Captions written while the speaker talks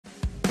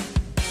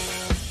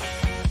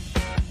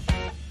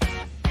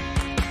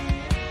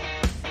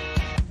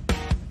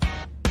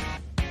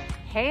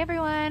Hey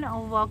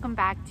everyone, welcome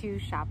back to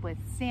Shop with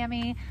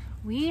Sammy.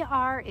 We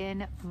are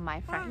in my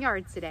front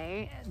yard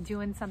today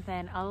doing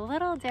something a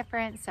little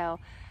different, so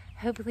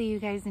hopefully you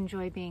guys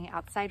enjoy being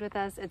outside with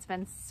us. It's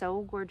been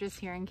so gorgeous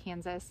here in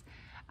Kansas.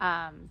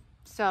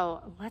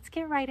 So let's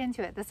get right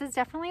into it. This is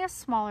definitely a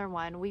smaller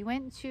one. We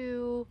went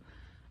to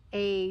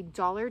a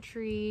Dollar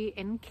Tree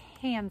in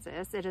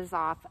Kansas. It is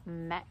off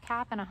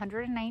Metcalf and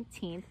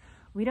 119th.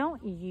 We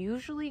don't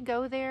usually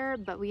go there,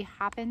 but we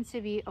happen to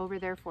be over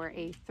there for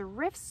a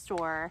thrift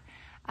store.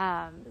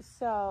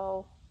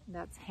 So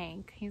that's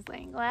Hank. He's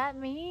like, let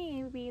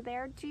me be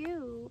there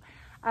too.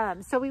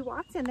 So we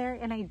walked in there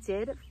and I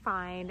did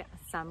find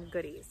some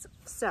goodies.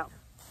 So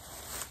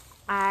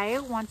I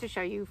want to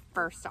show you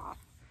first off,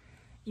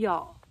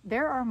 y'all,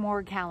 there are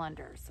more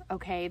calendars,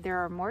 okay? There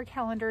are more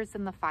calendars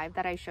than the 5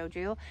 that I showed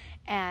you,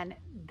 and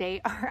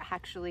they are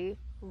actually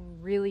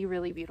really,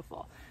 really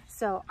beautiful.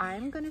 So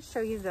I'm going to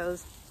show you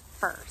those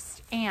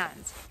first.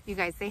 And you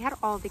guys, they had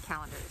all the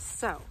calendars.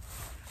 So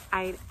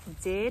I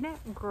did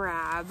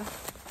grab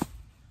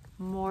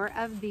more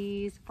of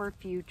these for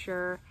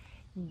future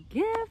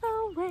giveaways.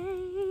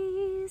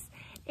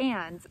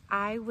 And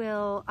I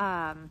will,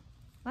 I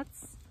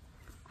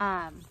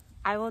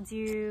will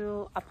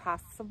do a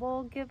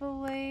possible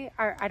giveaway,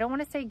 or I don't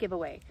want to say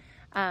giveaway.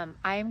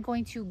 I'm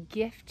going to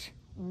gift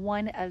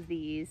one of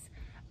these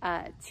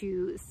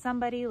to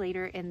somebody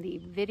later in the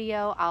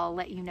video. I'll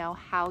let you know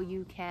how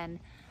you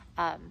can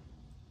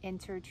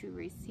enter to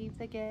receive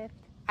the gift.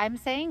 I'm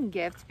saying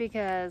gift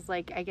because,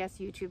 like, I guess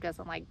YouTube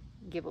doesn't like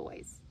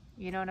giveaways.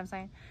 You know what I'm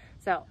saying?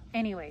 So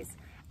anyways,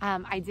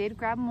 I did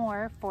grab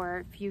more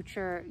for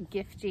future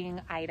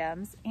gifting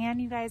items.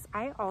 And you guys,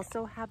 I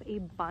also have a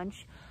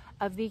bunch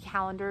of the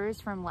calendars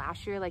from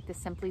last year, like the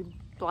Simply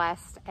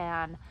Blessed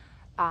and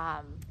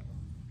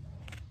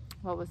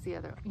what was the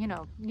other? You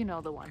know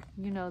the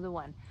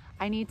one.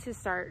 I need to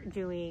start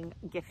doing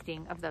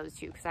gifting of those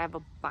too because I have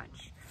a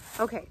bunch.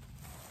 Okay,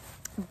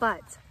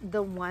 but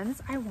the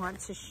ones I want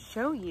to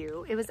show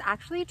you, it was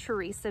actually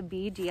Teresa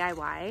B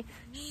DIY.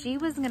 She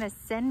was gonna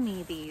send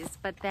me these,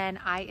 but then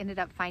I ended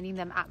up finding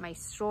them at my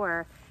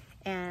store,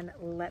 and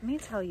let me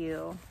tell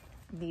you,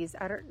 these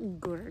are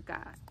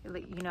gurga.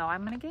 You know,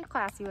 I'm gonna get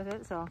classy with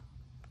it, so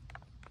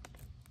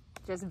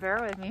just bear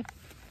with me.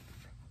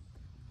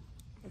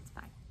 It's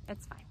fine.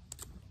 It's fine.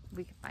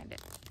 We can find it.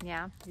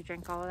 Yeah, you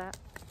drink all of that?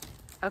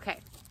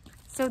 Okay.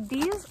 So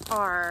these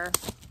are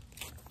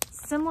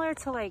similar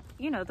to, like,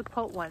 you know, the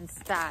quote ones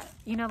that,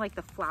 you know, like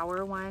the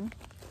flower one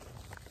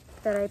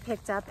that I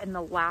picked up in the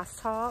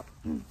last haul.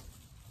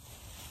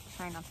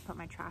 Trying not to put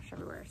my trash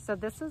everywhere. So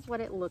this is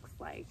what it looks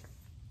like.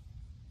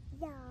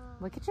 Yeah.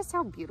 Look at just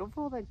how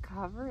beautiful the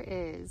cover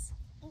is.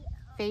 Yeah.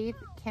 Faith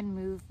can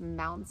move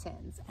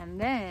mountains. And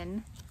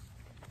then,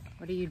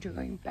 what are you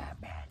doing,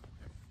 Batman?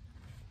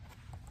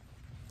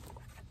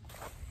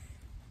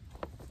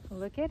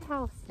 Look at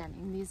how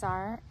stunning these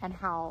are and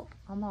how,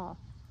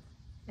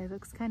 it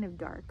looks kind of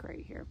dark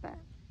right here, but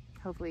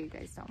hopefully you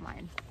guys don't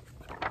mind.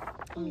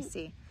 Let me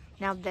see.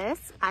 Now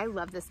this, I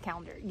love this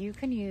calendar. You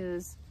can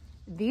use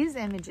these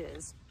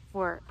images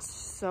for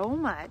so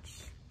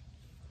much.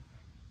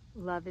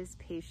 Love is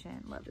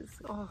patient. Love is,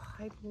 oh,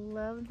 I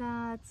love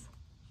that.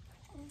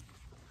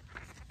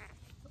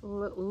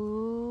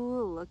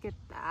 Ooh, look at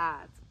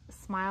that.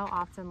 Smile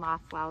often,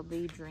 laugh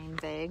loudly, dream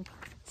big.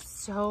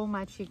 So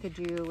much you could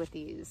do with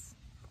these.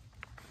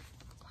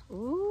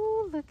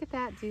 Ooh, look at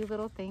that. Do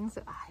little things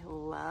that I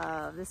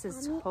love. This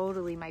is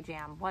totally my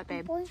jam. What,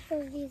 babe? I'm going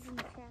for these in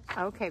trash.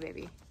 Okay,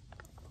 baby.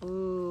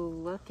 Ooh,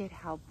 look at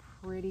how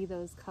pretty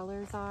those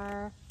colors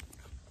are.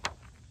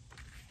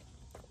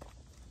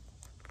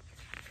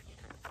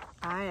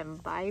 I am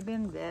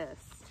vibing this.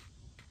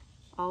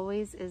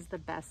 Always is the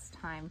best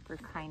time for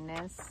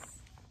kindness.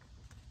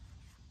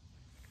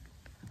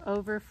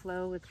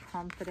 Overflow with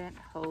confident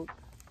hope.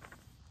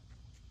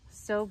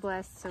 So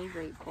blessed, so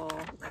grateful.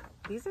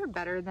 These are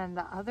better than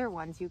the other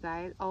ones, you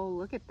guys. Oh,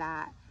 look at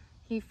that.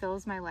 He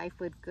fills my life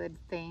with good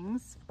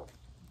things.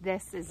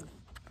 This is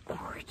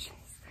gorgeous.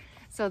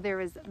 So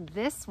there is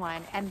this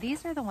one, and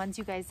these are the ones,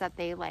 you guys, that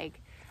they,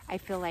 like, I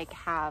feel like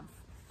have.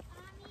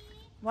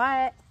 Mommy, What?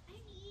 I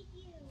need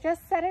you.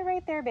 Just set it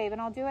right there, babe,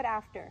 and I'll do it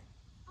after.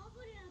 I'll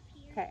put it up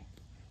here. Okay.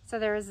 So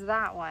there's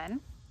that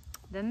one.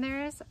 Then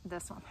there's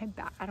this one. My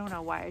back. I don't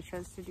know why I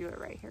chose to do it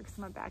right here because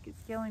my back is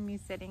killing me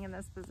sitting in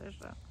this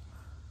position.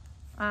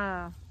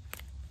 Hi,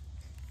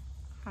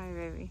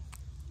 baby.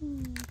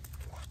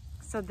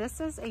 So this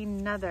is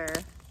another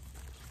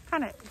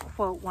kind of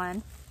quote one.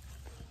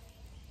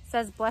 It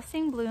says,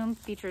 Blessing Bloom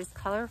features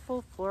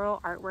colorful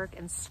floral artwork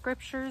and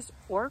scriptures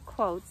or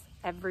quotes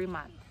every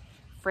month.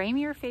 Frame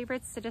your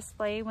favorites to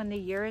display when the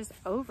year is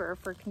over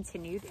for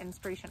continued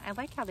inspiration. I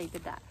like how they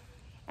did that.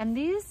 And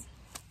these,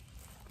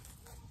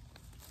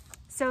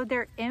 so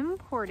they're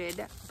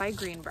imported by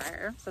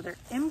Greenbrier. So they're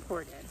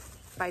imported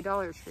by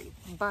Dollar Tree,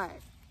 but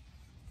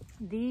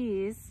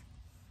these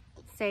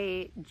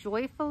say,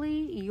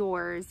 joyfully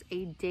yours,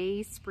 a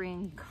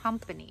Dayspring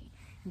company,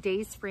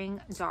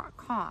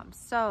 dayspring.com.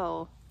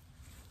 So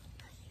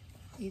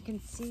you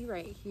can see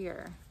right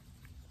here.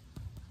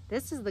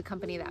 This is the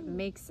company that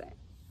makes it,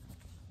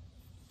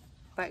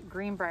 but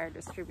Greenbrier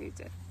distributes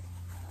it.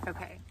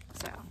 Okay,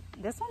 so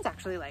this one's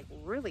actually like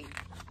really,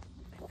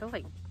 I feel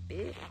like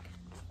big.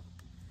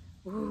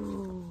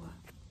 Ooh,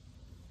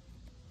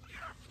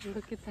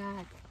 look at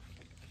that.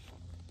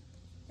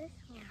 This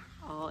one.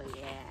 Oh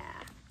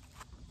yeah.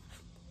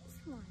 This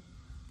one.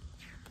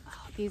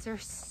 Oh, these are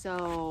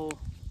so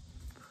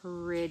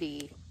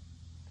pretty.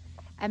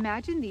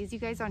 Imagine these, you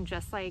guys, on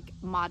just like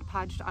Mod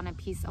Podged on a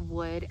piece of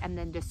wood and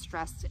then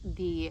distressed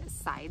the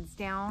sides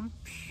down.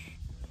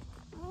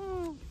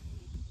 Oh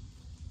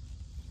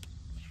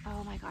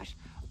my gosh.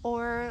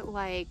 Or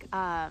like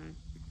a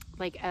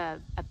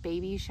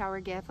baby shower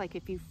gift, like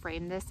if you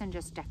frame this and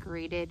just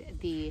decorated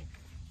the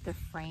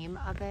frame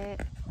of it.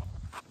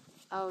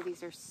 Oh,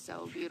 these are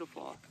so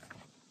beautiful.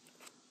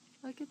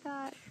 Look at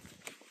that.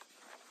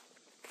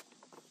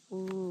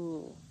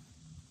 Ooh.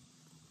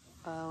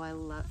 Oh, I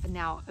love,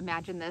 now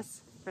imagine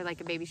this for like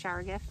a baby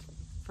shower gift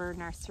for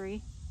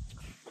nursery.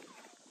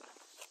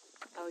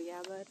 Oh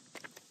yeah, bud.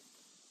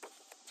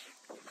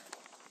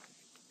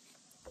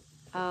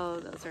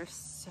 Oh, those are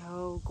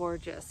so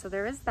gorgeous. So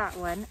there is that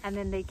one. And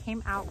then they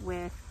came out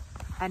with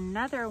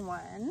another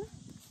one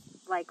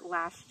like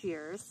last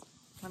year's.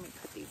 Let me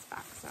put these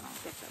back so I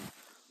don't get them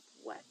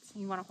wet.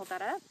 You want to hold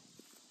that up?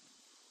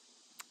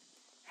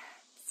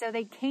 So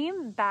they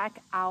came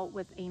back out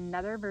with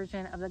another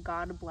version of the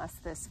God Bless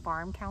This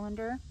Farm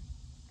calendar.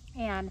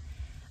 And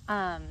here,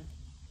 I'm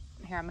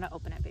going to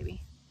open it,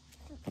 baby.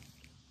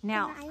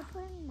 Now, Can I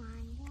put in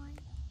mine one?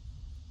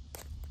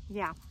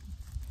 Yeah.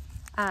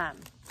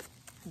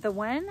 The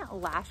one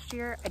last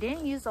year, I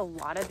didn't use a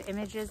lot of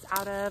images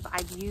out of.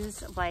 I've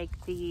used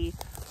like the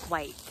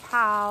white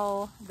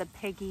cow, the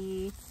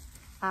piggy.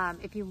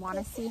 If you want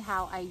to see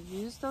how I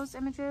use those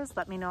images,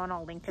 let me know and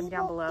I'll link them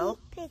down below.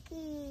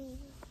 Picky.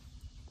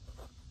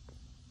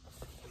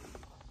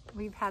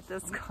 We've had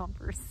this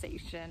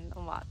conversation a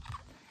lot.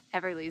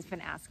 Everly's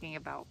been asking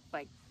about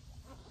like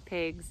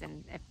pigs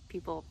and if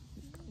people,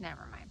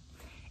 never mind.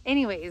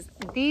 Anyways,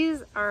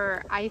 these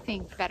are, I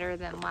think, better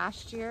than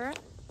last year.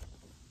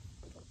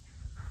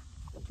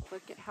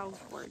 Look at how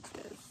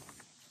gorgeous.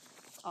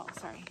 Oh,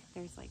 sorry.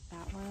 There's like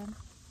that one.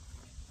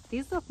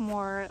 These look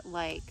more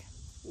like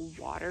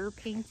water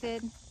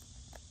painted.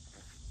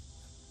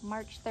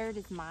 March 3rd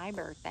is my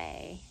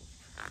birthday.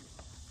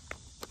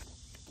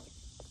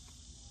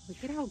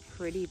 Look at how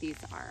pretty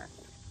these are.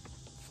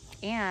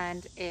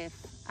 And if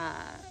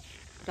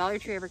Dollar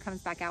Tree ever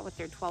comes back out with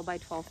their 12 by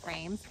 12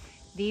 frames,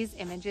 these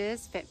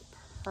images fit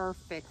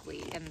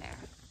perfectly in there.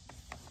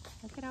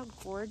 Look at how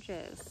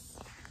gorgeous.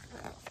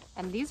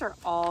 And these are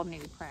all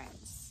new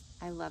prints.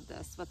 I love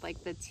this with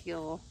like the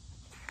teal,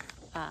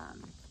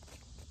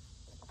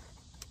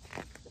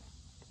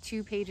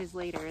 2 pages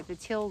later, the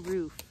teal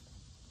roof.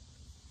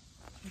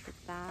 Look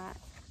at that.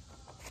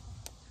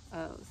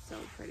 Oh, so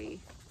pretty.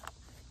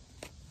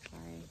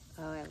 Sorry.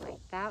 Oh, I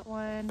like that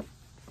one.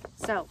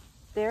 So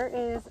there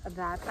is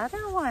that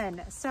other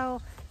one.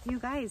 So you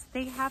guys,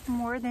 they have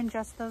more than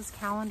just those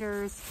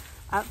calendars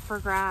up for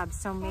grabs.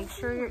 So make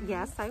sure,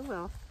 yes, I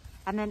will.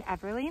 And then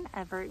Everly and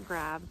Everett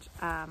grabbed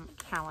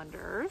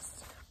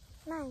calendars.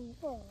 Mine.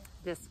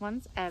 This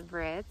one's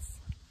Everett's.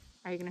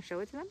 Are you gonna show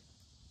it to them?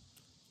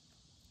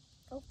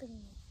 Open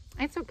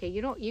it. It's okay.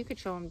 You could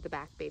show them the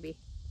back, baby.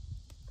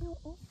 No,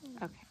 open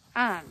it. Okay.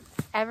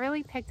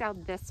 Everly picked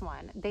out this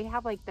one. They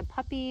have like the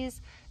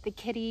puppies, the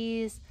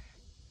kitties,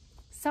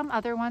 some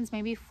other ones,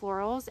 maybe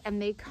florals,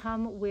 and they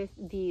come with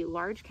the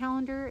large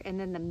calendar and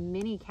then the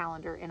mini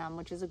calendar in them,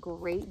 which is a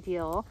great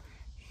deal.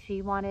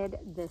 She wanted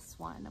this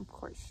one. Of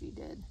course she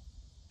did.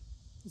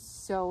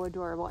 So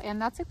adorable.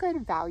 And that's a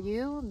good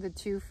value, the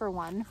 2 for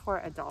 1 for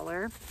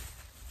 $1.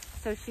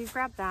 So she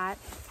grabbed that.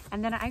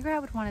 And then I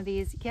grabbed one of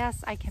these.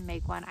 Yes, I can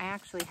make one. I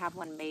actually have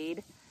one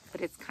made,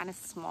 but it's kind of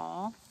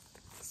small.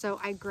 So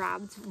I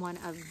grabbed one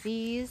of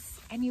these.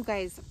 And you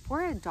guys,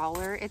 for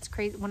 $1, it's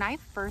crazy. When I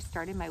first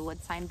started my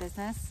wood sign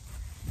business,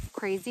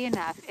 crazy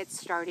enough, it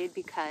started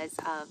because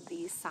of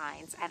these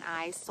signs. And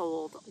I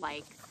sold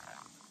like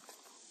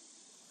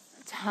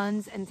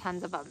tons and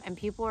tons of them, and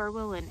people are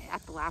willing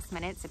at the last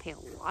minute to pay a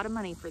lot of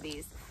money for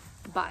these,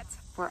 but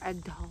for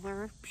 $1,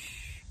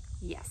 psh,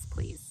 yes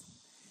please.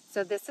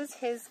 So this is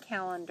his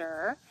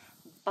calendar,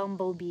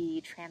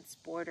 Bumblebee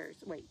Transformers,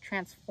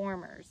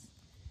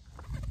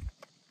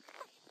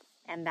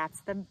 and that's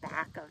the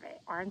back of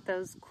it. Aren't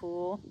those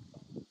cool?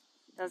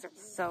 Those are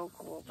so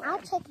cool. I'll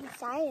take the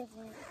side of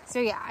it. So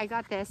yeah, I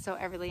got this so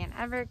Everly and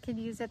Everett could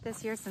use it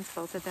this year since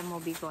both of them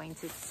will be going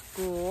to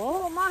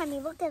school. Oh,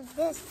 Mommy, look at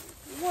this.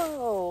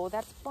 Whoa,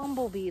 that's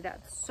Bumblebee.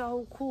 That's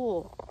so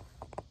cool.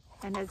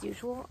 And as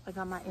usual, I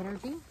got my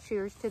energy.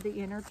 Cheers to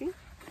the energy.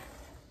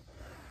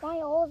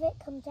 Why all of it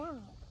comes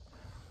out?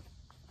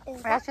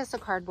 That's just a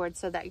cardboard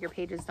so that your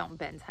pages don't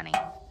bend, honey.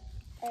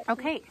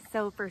 Okay,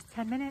 so first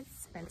 10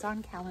 minutes spent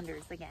on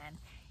calendars again.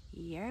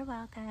 You're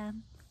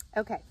welcome.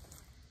 Okay.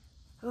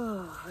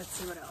 Oh, let's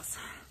see what else.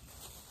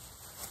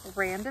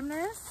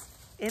 Randomness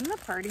That's in the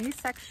party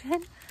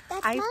section,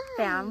 I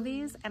found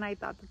these and I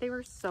thought that they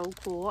were so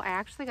cool. I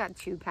actually got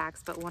 2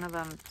 packs, but one of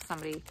them,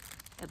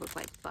 it looked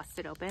like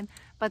busted open.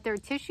 But they're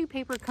tissue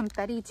paper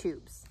confetti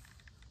tubes.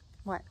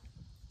 What?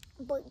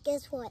 But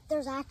guess what?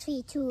 There's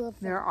actually 2 of them.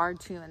 There are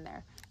 2 in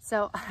there.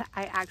 So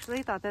I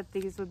actually thought that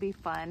these would be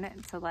fun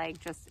to like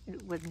just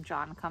when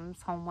John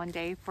comes home one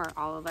day for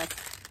all of us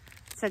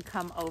to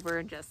come over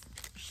and just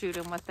shoot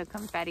him with the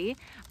confetti.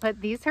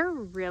 But these are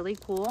really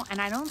cool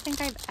and I don't think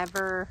I've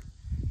ever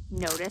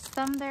noticed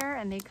them there,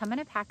 and they come in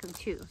a pack of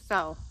 2.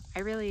 So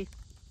I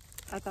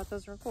thought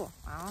those were cool.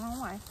 I don't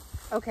know why.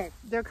 Okay,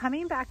 they're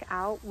coming back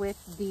out with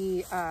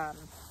the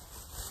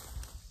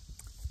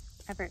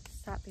Everett,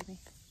 stop, baby.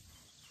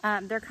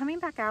 They're coming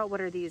back out. What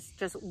are these?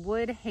 Just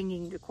wood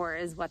hanging decor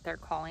is what they're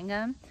calling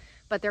them.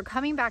 But they're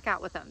coming back out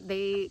with them.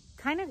 They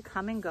kind of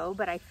come and go,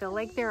 but I feel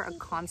like they're a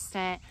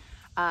constant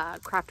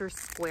Crafter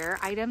Square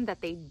item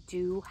that they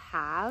do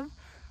have.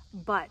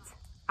 But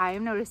I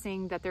am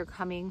noticing that they're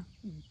coming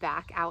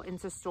back out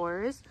into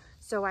stores.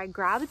 So I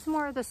grabbed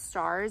more of the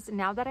stars.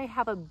 Now that I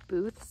have a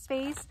booth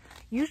space,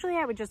 usually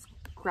I would just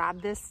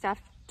grab this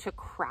stuff to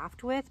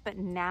craft with, but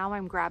now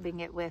I'm grabbing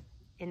it with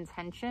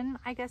intention,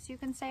 I guess you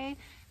can say,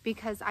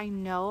 because I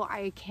know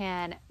I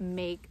can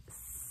make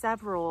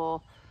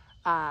several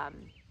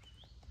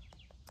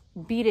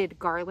beaded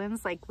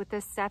garlands like with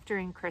this stuff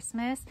during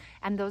Christmas,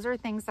 and those are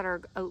things that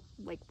are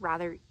like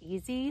rather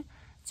easy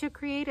to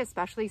create,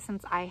 especially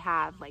since I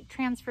have like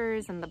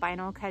transfers and the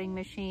vinyl cutting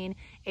machine.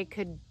 It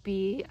could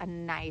be a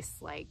nice,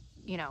 like,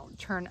 you know,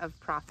 turn of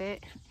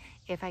profit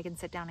if I can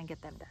sit down and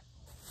get them done.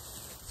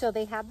 So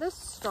they had the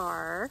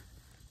star,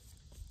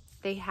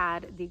 they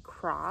had the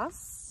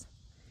cross,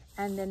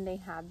 and then they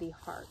had the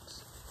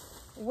heart,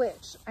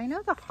 which I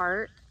know the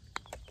heart,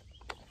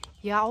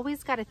 you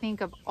always got to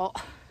think of all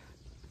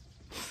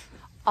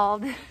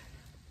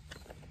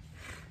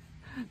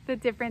the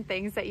different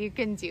things that you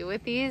can do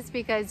with these,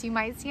 because you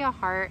might see a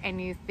heart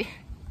and you think,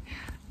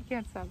 I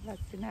can't stop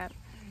busting up,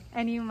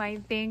 and you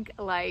might think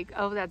like,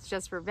 oh, that's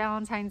just for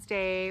Valentine's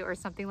Day or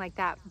something like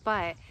that.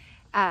 But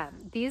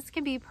these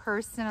can be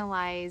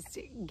personalized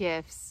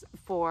gifts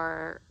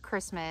for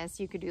Christmas.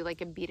 You could do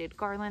like a beaded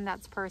garland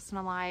that's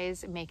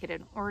personalized, make it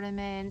an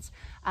ornament.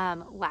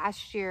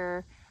 Last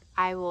year,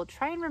 I will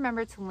try and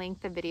remember to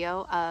link the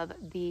video of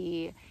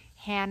the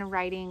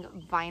handwriting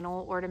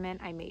vinyl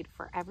ornament I made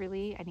for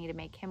Everly. I need to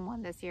make him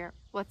one this year.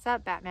 What's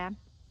up, Batman?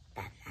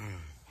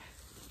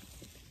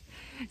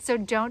 So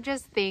don't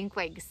just think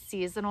like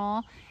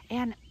seasonal.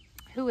 And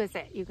who is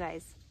it, you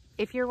guys?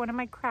 If you're one of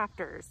my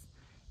crafters,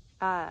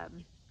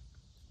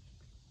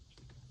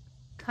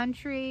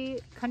 Country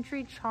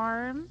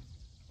Charm,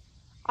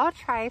 I'll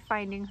try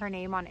finding her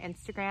name on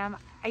Instagram.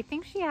 I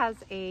think she has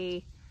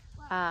a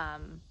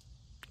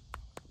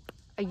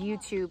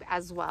YouTube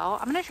as well.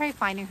 I'm gonna try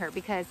finding her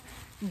because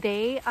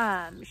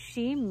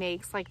she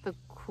makes like the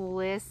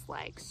coolest,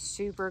 like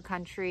super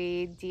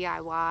country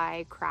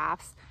DIY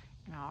crafts,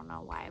 and I don't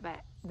know why,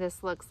 but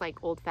this looks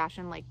like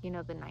old-fashioned, like, you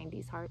know, the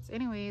 90s hearts.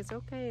 Anyways,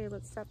 okay,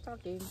 let's stop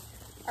talking.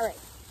 All right,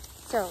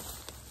 so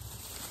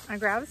I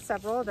grabbed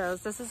several of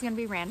those. This is gonna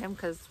be random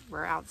because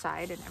we're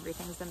outside and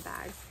everything's in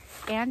bags,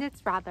 and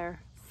it's rather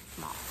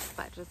small,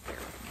 but just bear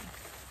with me.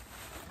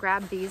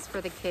 Grab these for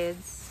the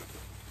kids.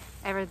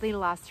 Everly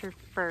lost her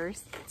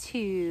first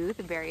tooth,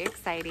 very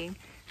exciting.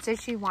 So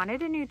she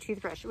wanted a new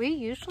toothbrush. We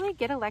usually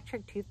get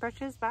electric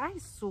toothbrushes, but I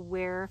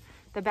swear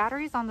the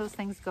batteries on those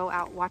things go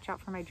out. Watch out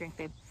for my drink,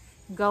 babe.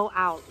 Go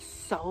out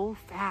so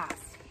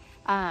fast.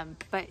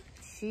 But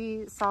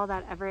she saw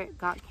that Everett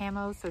got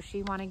camo, so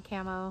she wanted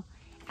camo.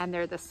 And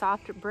they're the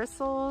soft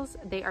bristles.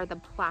 They are the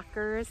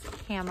Plackers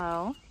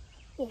camo.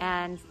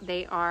 And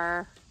they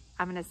are,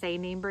 I'm gonna say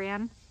name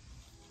brand,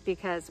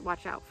 because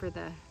watch out for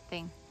the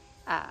thing.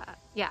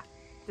 Yeah,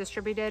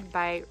 distributed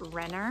by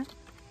Renner.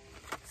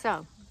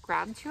 So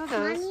grab 2 of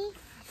those.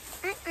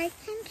 Honey,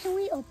 can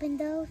we open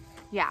those?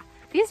 Yeah,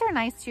 these are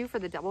nice too for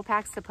the double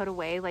packs to put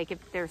away, like if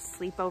there's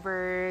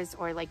sleepovers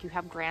or like you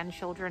have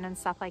grandchildren and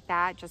stuff like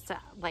that, just to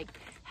like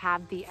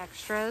have the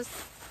extras.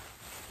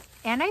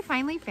 And I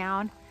finally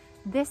found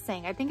this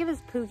thing. I think it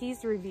was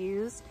Pookie's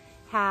Reviews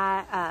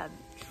had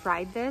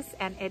tried this,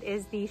 and it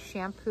is the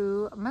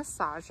shampoo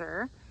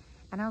massager.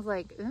 And I was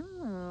like,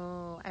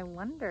 ooh, I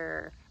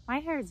wonder. My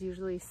hair is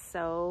usually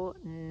so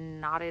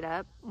knotted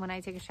up when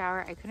I take a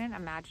shower. I couldn't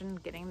imagine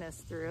getting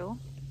this through.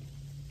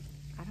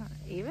 I don't know,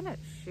 even a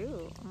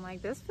shoe. I'm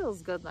like, this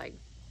feels good, like,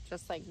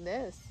 just like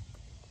this.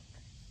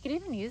 You could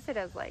even use it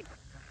as like,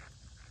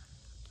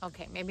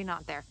 okay, maybe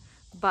not there,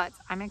 but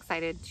I'm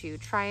excited to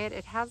try it.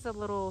 It has a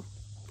little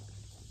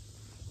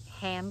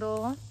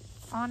handle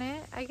on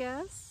it, I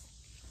guess.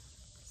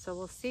 So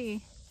we'll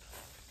see.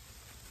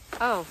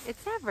 Oh,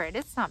 it's Everett.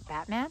 It's not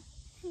Batman.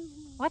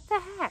 What the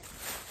heck?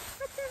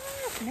 What the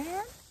heck,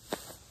 man?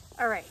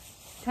 All right.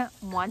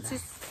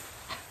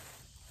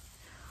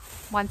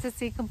 Want to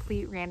see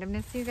complete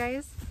randomness, you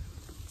guys?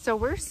 So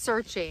we're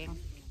searching,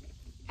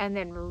 and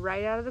then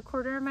right out of the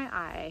corner of my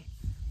eye,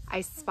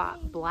 I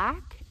spot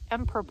black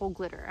and purple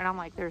glitter. And I'm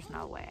like, there's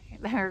no way.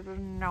 There's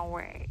no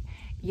way.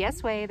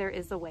 Yes way, there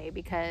is a way,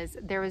 because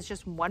there was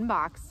just one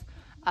box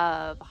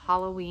of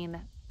Halloween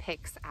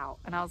picks out.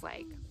 And I was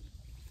like,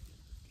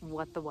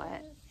 what the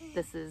what?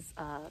 This is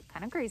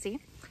kind of crazy.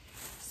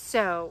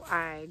 So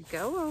I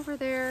go over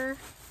there,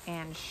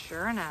 and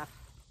sure enough,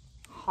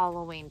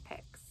 Halloween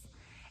picks.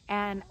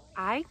 And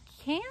I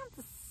can't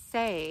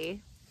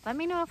say, let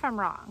me know if I'm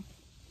wrong.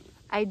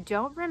 I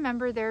don't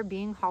remember there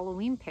being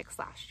Halloween picks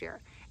last year.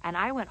 And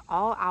I went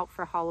all out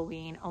for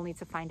Halloween, only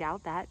to find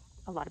out that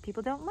a lot of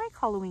people don't like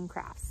Halloween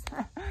crafts.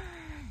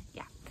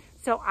 Yeah.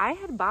 So I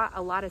had bought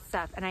a lot of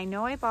stuff, and I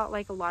know I bought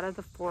like a lot of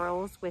the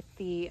florals with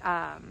the,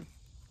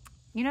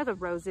 you know, the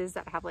roses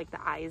that have like the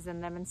eyes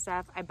in them and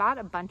stuff. I bought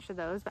a bunch of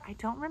those, but I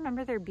don't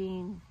remember there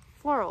being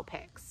floral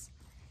picks.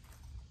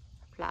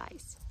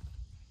 Flies.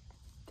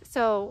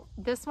 So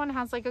this one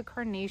has like a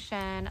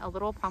carnation, a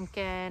little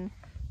pumpkin,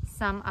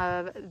 some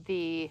of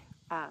the,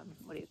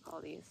 what do you call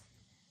these?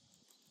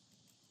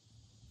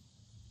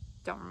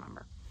 Don't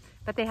remember.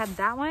 But they had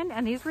that one,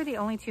 and these were the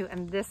only two,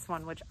 and this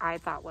one, which I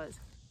thought was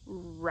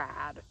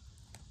rad.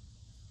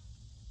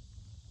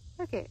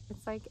 Look it,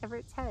 it's like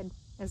Everett's head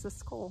is a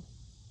skull.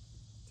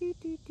 Do,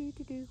 do, do,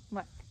 do, do.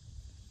 What?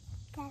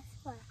 Guess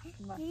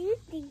what? Do you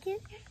think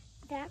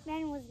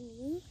Batman was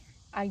me?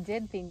 I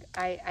did think,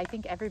 I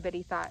think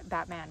everybody thought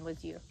Batman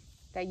was you.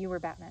 That you were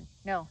Batman.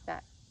 No,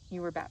 that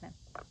you were Batman.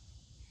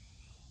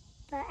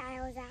 But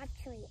I was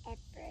actually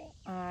Everett.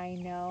 I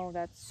know,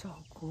 that's so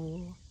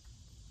cool.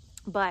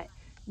 But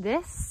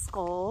this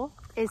skull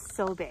is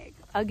so big.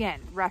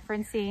 Again,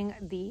 referencing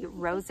the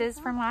roses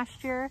from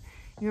last year.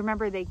 You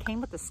remember they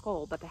came with the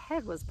skull, but the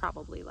head was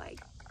probably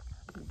like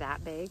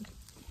that big.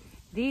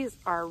 These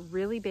are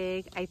really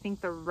big. I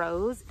think the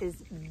rose is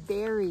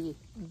very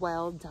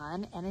well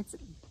done, and it's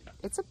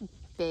a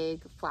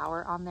big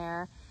flower on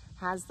there.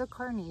 Has the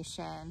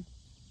carnation.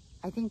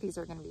 I think these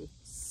are gonna be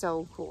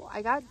so cool.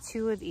 I got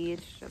two of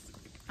each, just,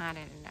 I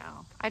didn't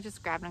know. I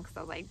just grabbed them because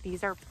I was like,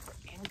 these are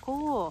freaking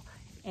cool.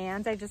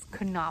 And I just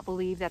could not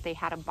believe that they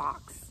had a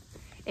box.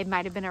 It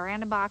might have been a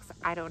random box,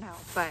 I don't know,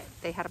 but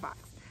they had a box.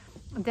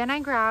 Then I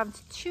grabbed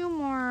two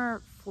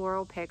more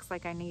floral picks.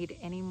 Like I need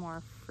any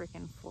more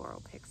freaking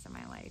floral picks in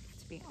my life,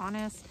 to be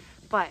honest.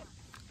 But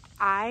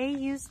I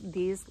used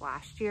these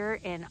last year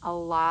in a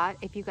lot.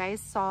 If you guys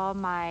saw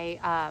my,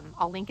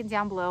 I'll link it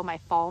down below, my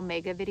fall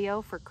mega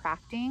video for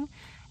crafting.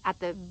 At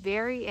the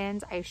very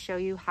end, I show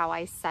you how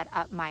I set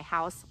up my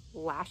house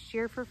last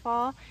year for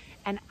fall.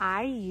 And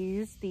I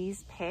use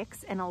these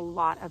picks in a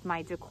lot of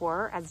my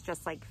decor as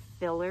just like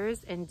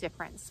fillers in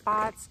different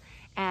spots.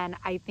 And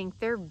I think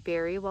they're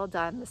very well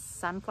done. The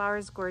sunflower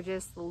is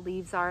gorgeous. The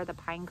leaves are, the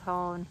pine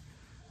cone.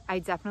 I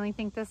definitely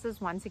think this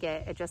is one to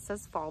get. It just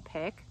says fall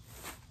pick.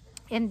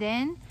 And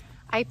then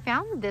I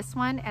found this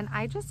one, and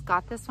I just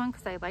got this one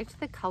because I liked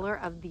the color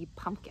of the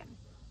pumpkin.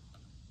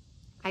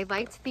 I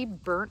liked the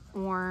burnt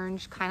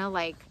orange, kind of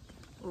like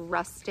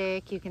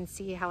rustic. You can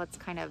see how it's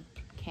kind of,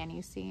 can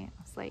you see?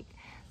 It's like,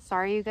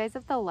 sorry you guys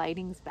if the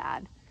lighting's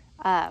bad.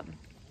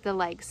 The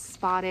like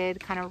spotted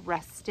kind of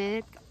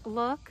rustic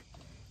look,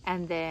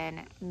 and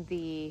then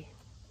the,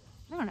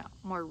 I don't know,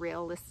 more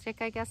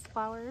realistic, I guess,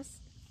 flowers.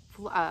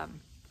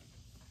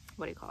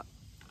 What do you call it?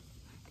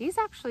 These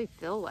actually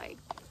feel like,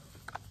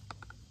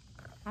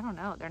 I don't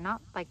know, they're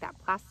not like that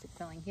plastic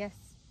feeling. Yes.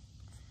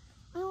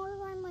 I want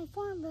to ride my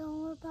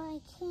four-wheeler, but I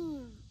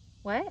can't.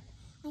 What?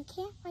 I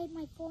can't ride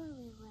my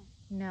four-wheeler.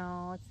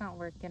 No, it's not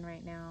working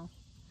right now.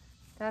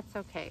 That's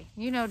okay.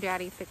 You know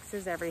Daddy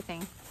fixes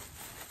everything.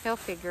 He'll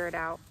figure it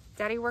out.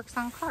 Daddy works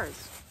on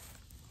cars.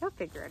 He'll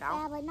figure it out.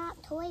 Yeah, but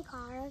not toy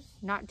cars.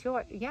 Not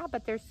toy. Yeah,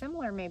 but they're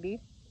similar maybe.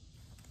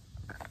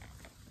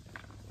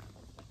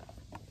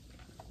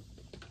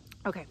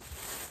 Okay.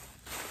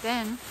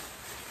 Then,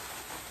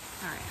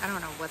 all right, I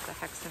don't know what the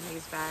heck's in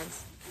these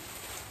bags.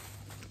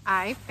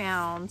 I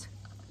found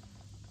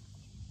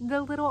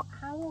the little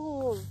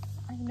owls.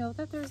 I know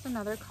that there's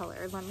another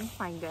color. Let me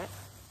find it.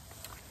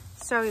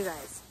 So you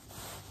guys,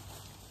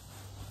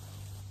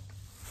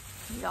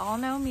 y'all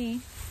know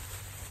me.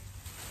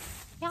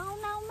 Y'all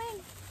know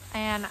me.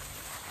 And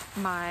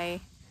my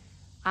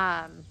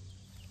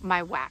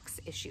my wax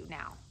issue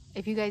now.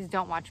 If you guys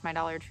don't watch my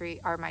Dollar Tree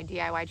or my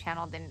DIY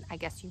channel, then I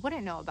guess you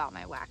wouldn't know about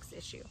my wax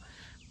issue.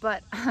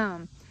 But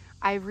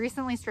I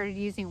recently started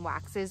using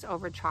waxes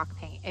over chalk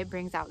paint. It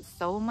brings out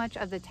so much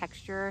of the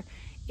texture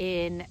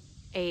in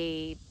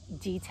a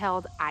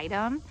detailed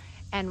item.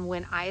 And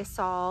when I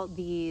saw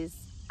these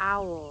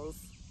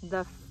owls,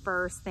 the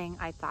first thing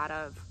I thought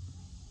of,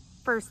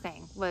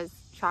 was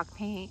chalk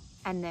paint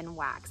and then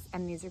wax.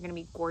 And these are gonna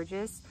be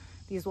gorgeous.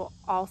 These will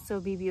also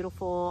be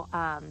beautiful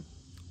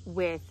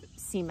with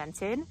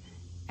cemented.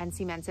 And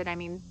cemented, I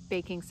mean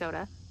baking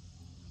soda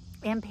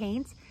and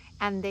paint.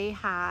 And they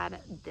had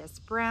this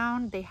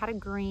brown, they had a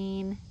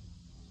green,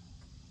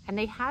 and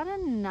they had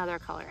another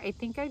color. I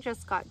think I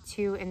just got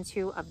 2 and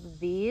 2 of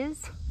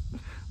these.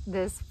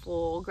 This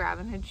fool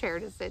grabbing a chair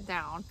to sit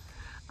down.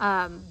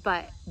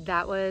 But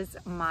that was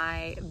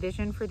my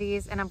vision for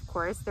these. And of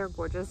course, they're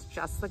gorgeous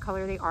just the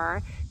color they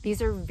are.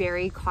 These are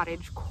very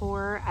cottage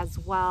core as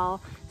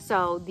well.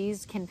 So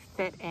these can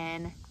fit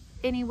in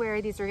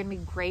anywhere. These are gonna be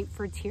great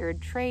for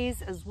tiered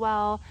trays as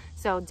well.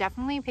 So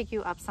definitely pick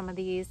you up some of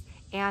these,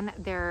 and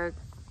they're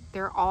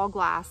all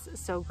glass,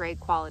 so great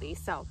quality.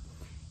 So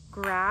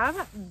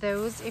grab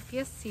those if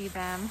you see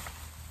them.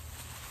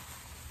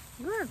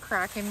 You are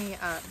cracking me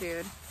up,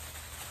 dude.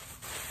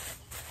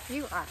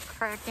 You are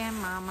cracking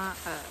mama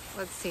up.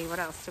 Let's see, what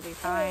else did we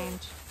find?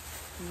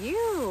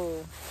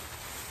 You.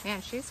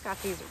 Man, she's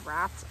got these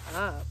wrapped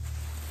up.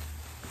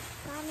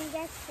 Mommy,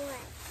 guess what?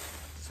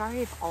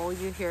 Sorry if all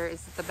you hear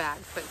is the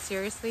bags, but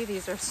seriously,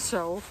 these are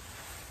so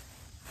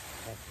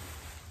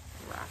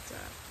wrapped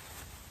up.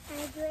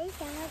 Do I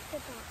sound like the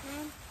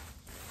Batman?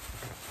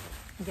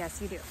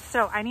 Yes, you do.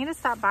 So I need to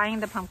stop buying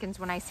the pumpkins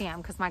when I see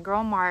them, because my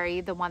girl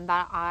Mari, the one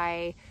that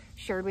I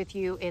shared with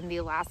you in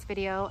the last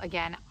video,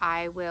 again,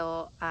 I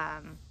will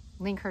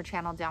link her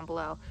channel down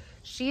below.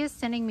 She is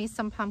sending me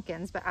some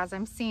pumpkins, but as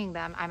I'm seeing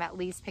them, I'm at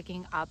least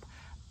picking up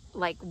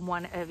like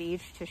one of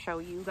each to show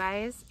you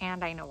guys,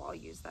 and I know I'll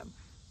use them.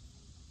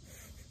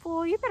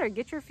 Fool, you better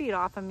get your feet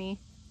off of me.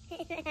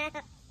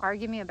 Or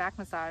give me a back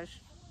massage.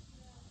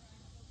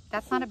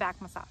 That's not a back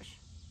massage.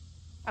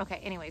 Okay,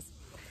 anyways.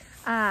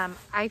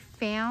 I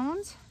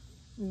found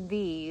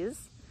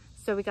these.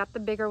 So we got the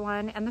bigger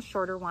one and the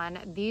shorter one.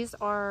 These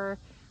are,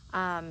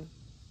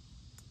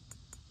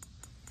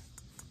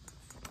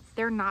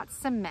 they're not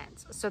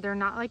cement. So they're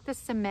not like the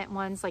cement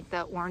ones, like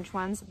the orange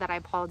ones that I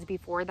pulled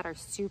before that are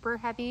super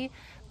heavy,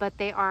 but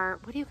they are,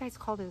 what do you guys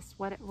call this?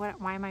 Why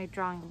am I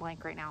drawing a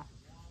blank right now?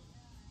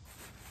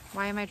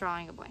 Why am I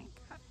drawing a blank?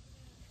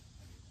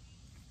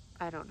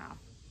 I don't know.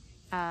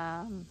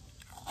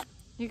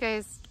 You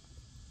guys,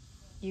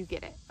 you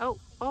get it.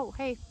 Oh,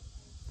 hey,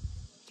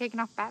 taking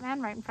off Batman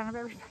right in front of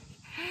everybody.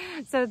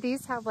 So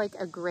these have like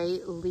a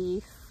gray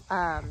leaf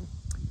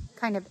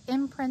kind of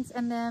imprints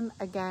in them.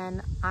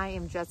 Again, I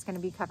am just going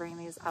to be covering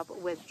these up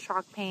with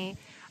chalk paint.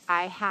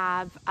 I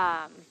have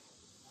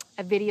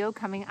a video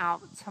coming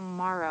out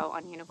tomorrow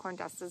on Unicorn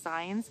Dust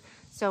Designs,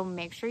 so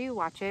make sure you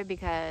watch it,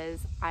 because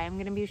I am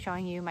going to be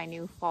showing you my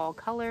new fall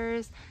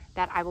colors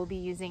that I will be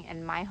using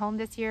in my home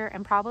this year,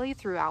 and probably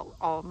throughout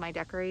all of my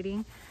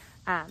decorating.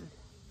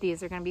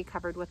 These are going to be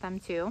covered with them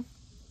too.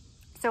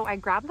 So I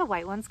grabbed the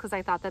white ones because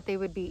I thought that they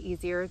would be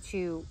easier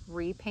to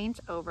repaint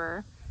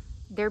over.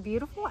 They're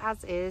beautiful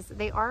as is.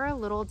 They are a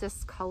little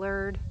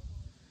discolored.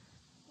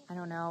 I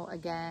don't know,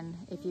 again,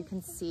 if you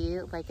can see,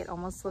 like it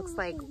almost looks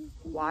like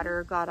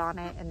water got on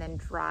it and then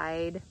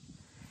dried.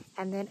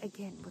 And then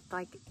again, with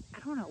like, I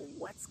don't know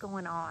what's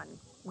going on,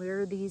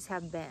 where these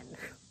have been.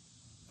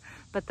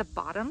 But the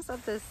bottoms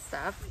of this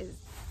stuff is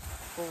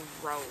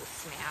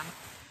gross,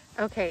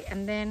 man. Okay,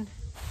 and then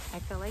I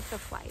feel like the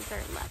flies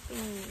are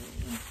loving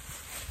me.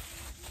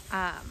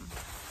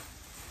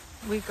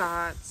 We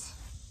got,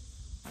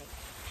 like,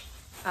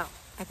 oh,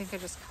 I think I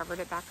just covered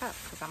it back up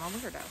because I'm a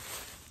weirdo.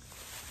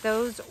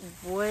 Those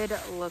wood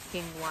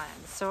looking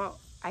ones. So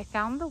I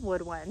found the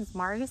wood ones.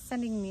 Mari is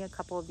sending me a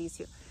couple of these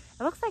too.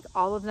 It looks like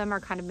all of them are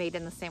kind of made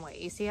in the same way.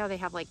 You see how they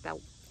have like that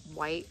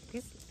white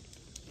piece?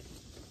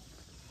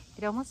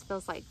 It almost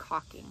feels like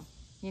caulking.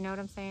 You know what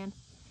I'm saying?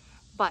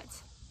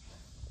 But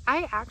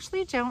I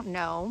actually don't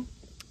know,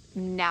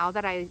 now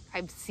that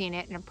I've seen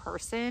it in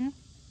person,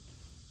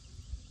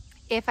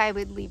 if I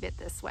would leave it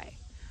this way.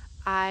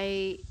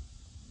 I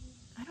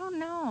don't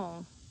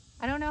know.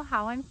 I don't know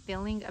how I'm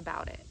feeling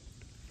about it.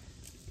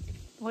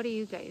 What do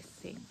you guys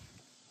think?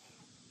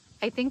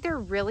 I think they're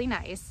really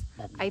nice.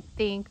 I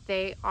think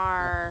they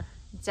are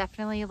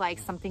definitely like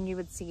something you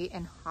would see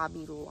in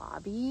Hobby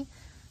Lobby.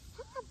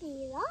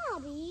 Hobby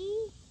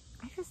Lobby?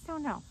 I just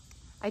don't know.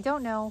 I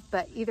don't know,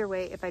 but either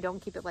way, if I don't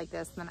keep it like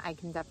this, then I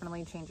can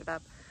definitely change it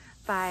up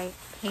by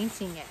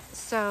painting it.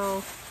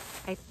 So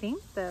I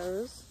think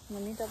those,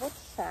 let me double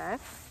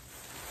check,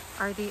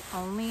 are the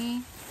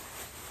only,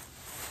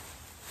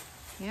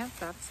 yep,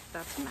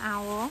 that's an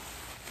owl.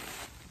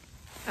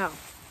 Oh,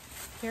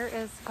 here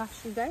is, gosh,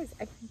 you guys,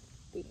 I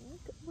think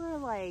we're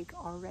like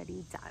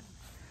already done.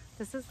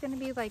 This is going to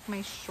be like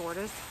my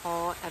shortest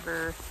haul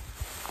ever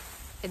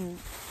in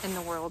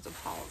the world of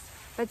hauls.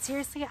 But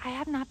seriously, I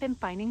have not been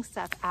finding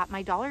stuff at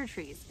my Dollar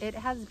Trees. It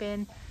has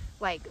been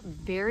like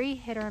very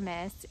hit or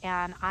miss,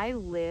 and I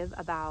live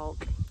about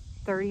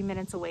 30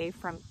 minutes away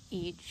from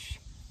each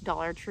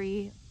Dollar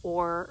Tree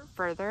or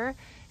further.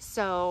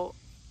 So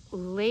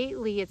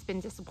lately it's been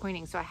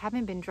disappointing. So I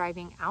haven't been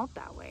driving out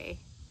that way.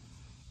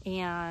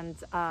 And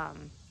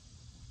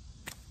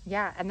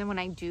yeah, and then when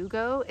I do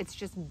go, it's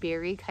just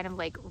very kind of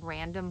like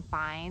random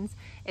finds.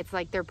 It's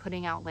like they're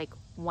putting out like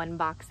one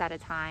box at a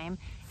time.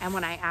 And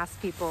when I ask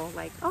people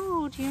like,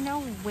 oh, do you know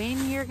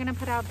when you're gonna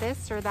put out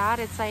this or that?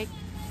 It's like,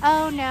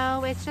 oh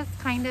no, it's just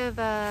kind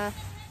of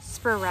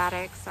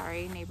sporadic.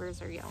 Sorry,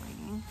 neighbors are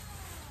yelling.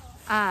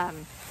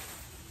 And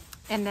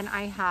then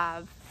I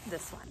have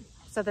this one.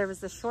 So there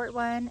was the short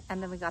one,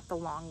 and then we got the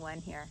long one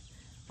here.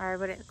 Or I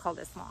wouldn't call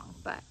this long,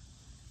 but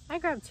I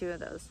grabbed two of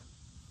those.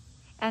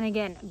 And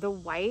again, the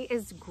white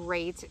is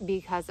great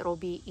because it'll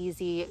be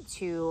easy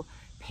to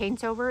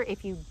paint over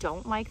if you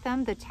don't like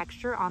them. The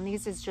texture on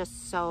these is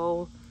just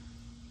so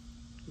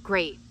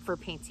great for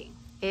painting.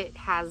 It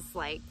has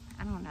like,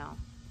 I don't know.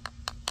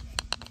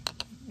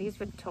 These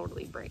would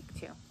totally break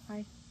too.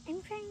 Right?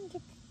 I'm trying to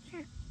get the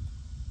chalk.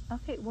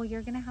 Okay, well,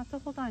 you're gonna have to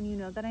hold on. You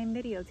know that I'm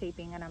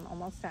videotaping and I'm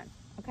almost done,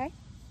 okay?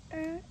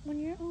 When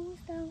you're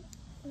almost done,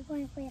 we're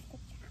going to play with the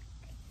chalk.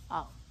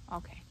 Oh,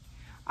 okay.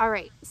 All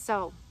right,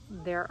 so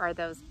there are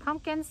those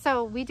pumpkins.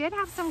 So we did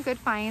have some good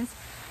finds.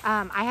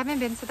 I haven't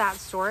been to that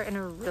store in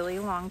a really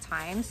long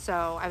time,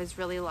 so I was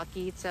really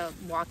lucky to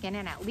walk in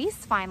and at least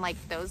find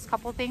like those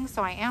couple things.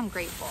 So I am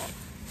grateful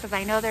because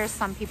I know there's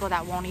some people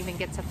that won't even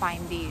get to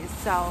find these.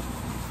 So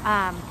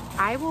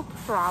I will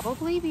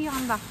probably be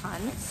on the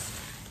hunt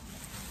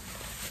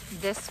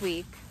this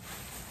week,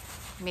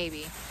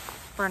 maybe,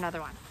 for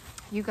another one.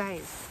 You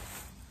guys,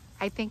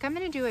 I think I'm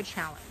gonna do a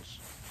challenge.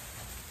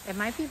 It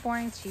might be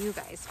boring to you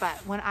guys,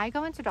 but when I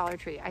go into Dollar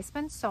Tree, I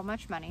spend so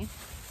much money,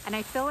 and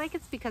I feel like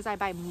it's because I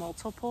buy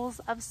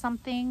multiples of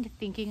something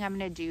thinking I'm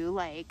gonna do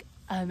like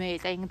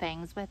amazing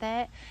things with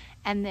it,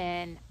 and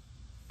then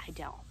I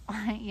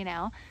don't, you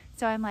know?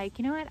 So I'm like,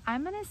 you know what?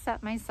 I'm gonna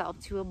set myself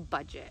to a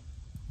budget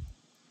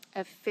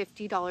of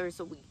 $50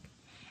 a week.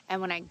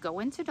 And when I go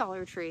into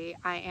Dollar Tree,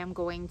 I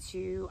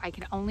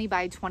can only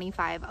buy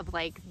 25 of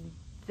like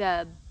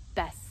the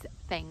best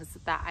things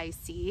that I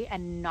see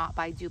and not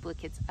buy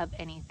duplicates of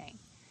anything.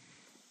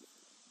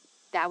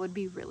 That would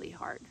be really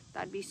hard.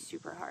 That'd be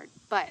super hard.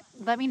 But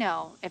let me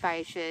know if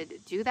I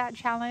should do that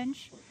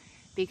challenge,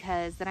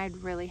 because then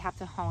I'd really have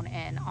to hone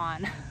in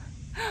on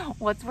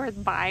what's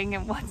worth buying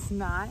and what's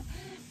not.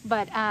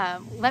 But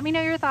let me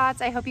know your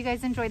thoughts. I hope you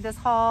guys enjoyed this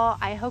haul.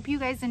 I hope you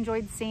guys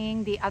enjoyed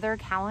seeing the other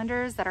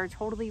calendars that are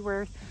totally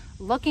worth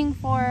looking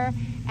for.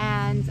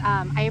 And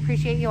I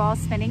appreciate you all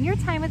spending your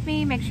time with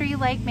me. Make sure you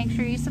like, make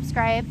sure you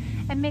subscribe,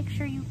 and make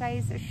sure you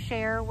guys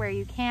share where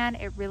you can.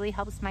 It really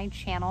helps my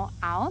channel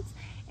out.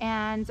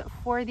 And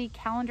for the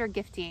calendar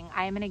gifting,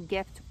 I am going to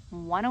gift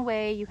one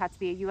away. You have to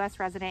be a US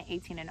resident,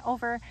 18 and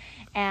over.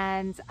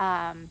 And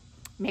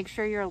make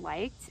sure you're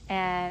liked,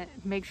 and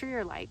make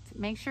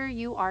sure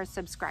you are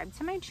subscribed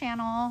to my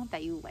channel,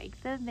 that you like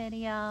the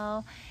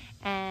video,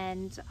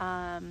 and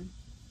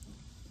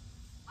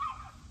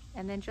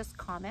then just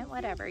comment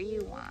whatever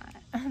you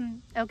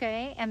want.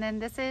 Okay, and then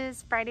this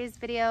is Friday's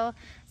video,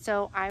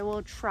 so I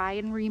will try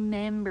and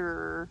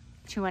remember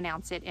to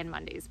announce it in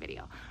Monday's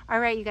video. All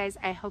right, you guys,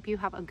 I hope you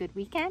have a good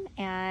weekend,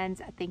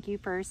 and thank you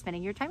for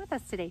spending your time with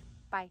us today.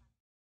 Bye.